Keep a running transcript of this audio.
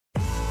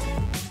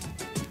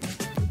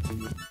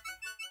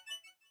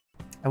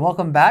And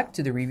welcome back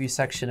to the review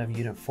section of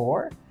Unit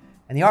 4.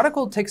 And the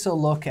article takes a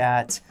look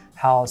at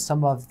how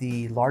some of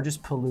the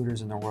largest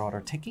polluters in the world are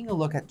taking a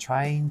look at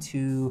trying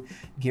to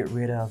get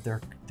rid of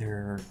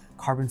their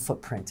carbon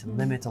footprint and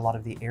limit a lot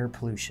of the air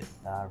pollution,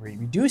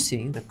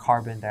 reducing the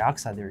carbon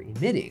dioxide they're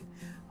emitting,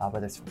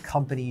 whether it's from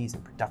companies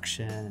and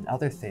production and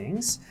other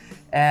things.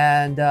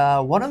 And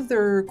one of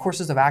their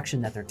courses of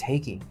action that they're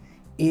taking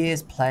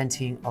is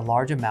planting a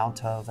large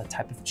amount of a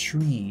type of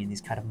tree in these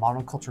kind of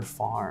monoculture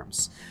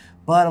farms.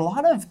 But a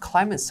lot of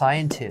climate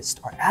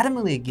scientists are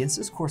adamantly against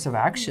this course of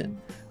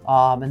action.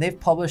 And they've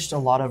published a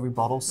lot of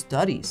rebuttal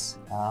studies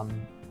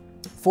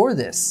for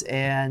this,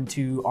 and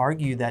to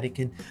argue that it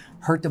can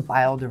hurt the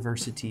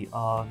biodiversity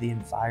of the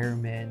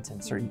environment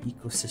and certain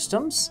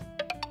ecosystems.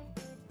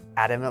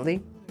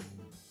 Adamantly.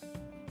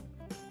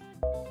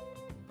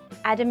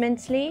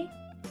 Adamantly.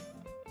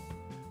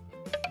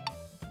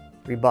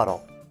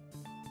 Rebuttal.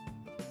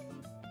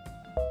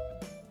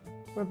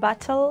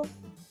 Rebuttal.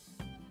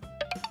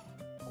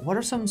 What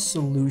are some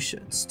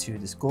solutions to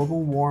this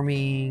global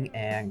warming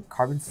and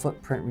carbon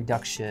footprint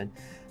reduction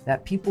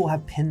that people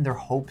have pinned their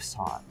hopes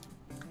on?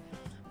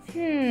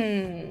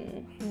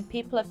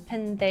 People have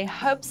pinned their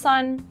hopes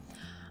on.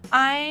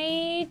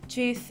 I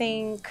do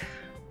think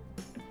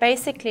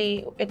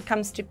basically it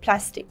comes to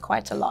plastic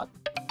quite a lot.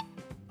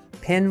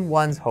 Pin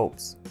one's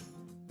hopes.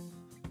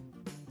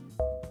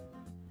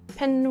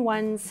 Pin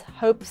one's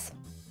hopes.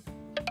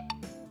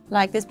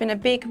 Like there's been a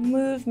big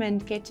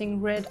movement getting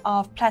rid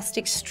of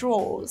plastic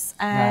straws,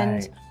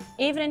 and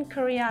even in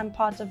Korea I'm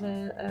part of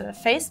a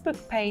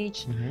Facebook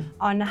page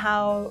on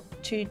how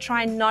to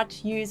try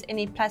not use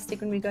any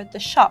plastic when we go to the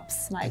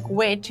shops, like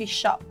where to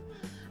shop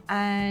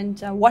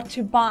and what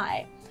to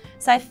buy.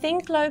 So I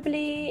think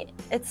globally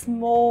it's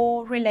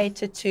more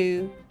related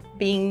to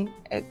being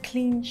a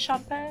clean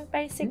shopper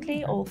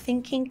basically, or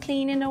thinking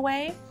clean in a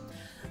way.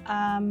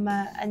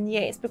 And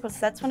yes, because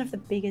that's one of the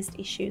biggest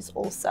issues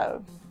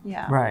also.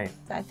 Yeah. Right.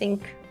 So I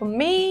think for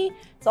me,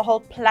 it's the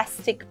whole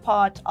plastic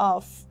part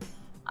of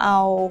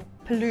our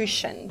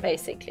pollution,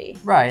 basically.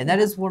 Right, and that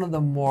is one of the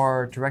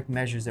more direct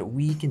measures that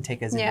we can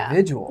take as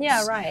individuals.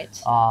 Yeah,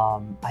 right.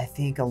 I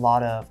think a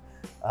lot of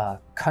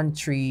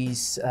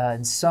countries,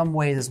 in some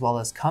ways, as well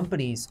as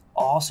companies,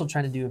 also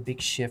trying to do a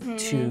big shift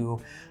to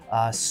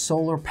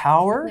solar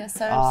power.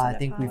 Yeah, I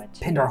think we've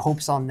pinned our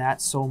hopes on that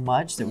so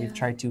much that we've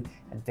tried to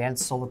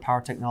advance solar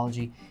power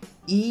technology.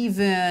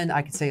 Even,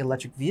 I could say,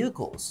 electric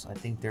vehicles. I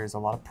think there's a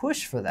lot of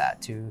push for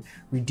that to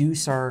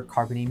reduce our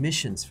carbon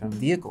emissions from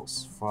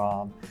vehicles,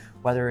 from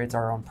whether it's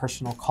our own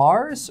personal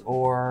cars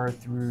or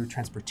through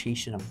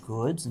transportation of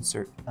goods and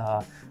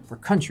for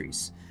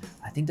countries.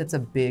 I think that's a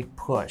big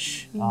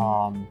push.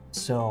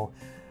 So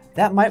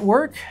that might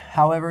work.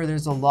 However,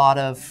 there's a lot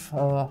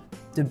of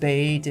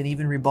debate and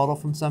even rebuttal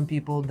from some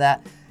people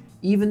that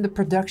even the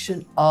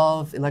production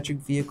of electric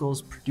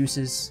vehicles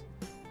produces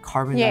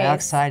carbon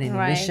dioxide and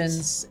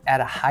emissions at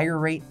a higher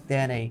rate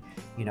than a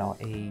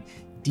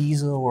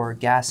diesel or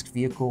gas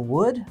vehicle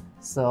would.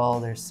 So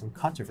there's some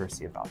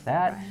controversy about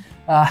that.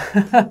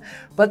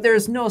 But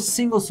there's no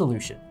single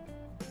solution.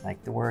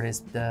 Like the word is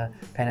the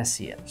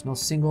panacea. There's no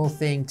single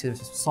thing to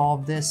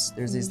solve this.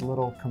 There's these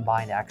little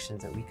combined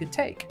actions that we could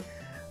take.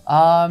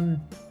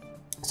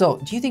 So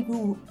do you think we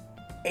were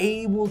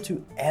able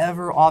to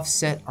ever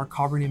offset our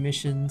carbon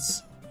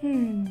emissions?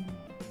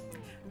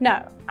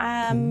 No.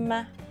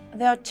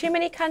 There are too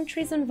many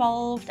countries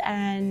involved,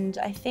 and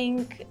I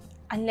think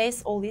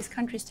unless all these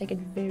countries take it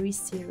very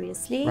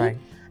seriously,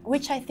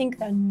 which I think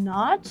they're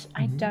not,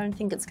 I don't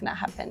think it's going to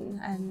happen,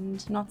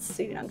 and not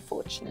soon,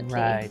 unfortunately.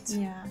 Right.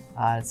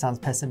 Yeah. It sounds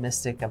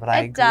pessimistic, but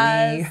I agree. It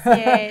does,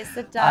 yes,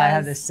 it does. I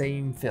have the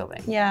same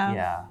feeling. Yeah.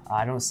 Yeah.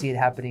 I don't see it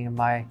happening in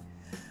my,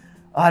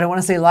 I don't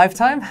want to say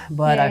lifetime,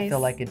 but I feel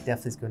like it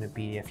definitely is going to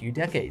be a few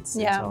decades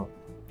until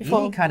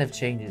any kind of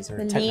changes,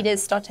 or the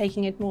leaders start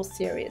taking it more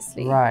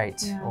seriously.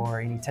 Right, or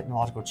any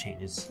technological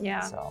changes. Yeah.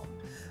 So,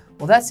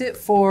 well, that's it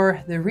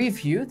for the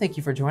review. Thank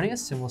you for joining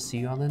us, and we'll see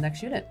you on the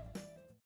next unit.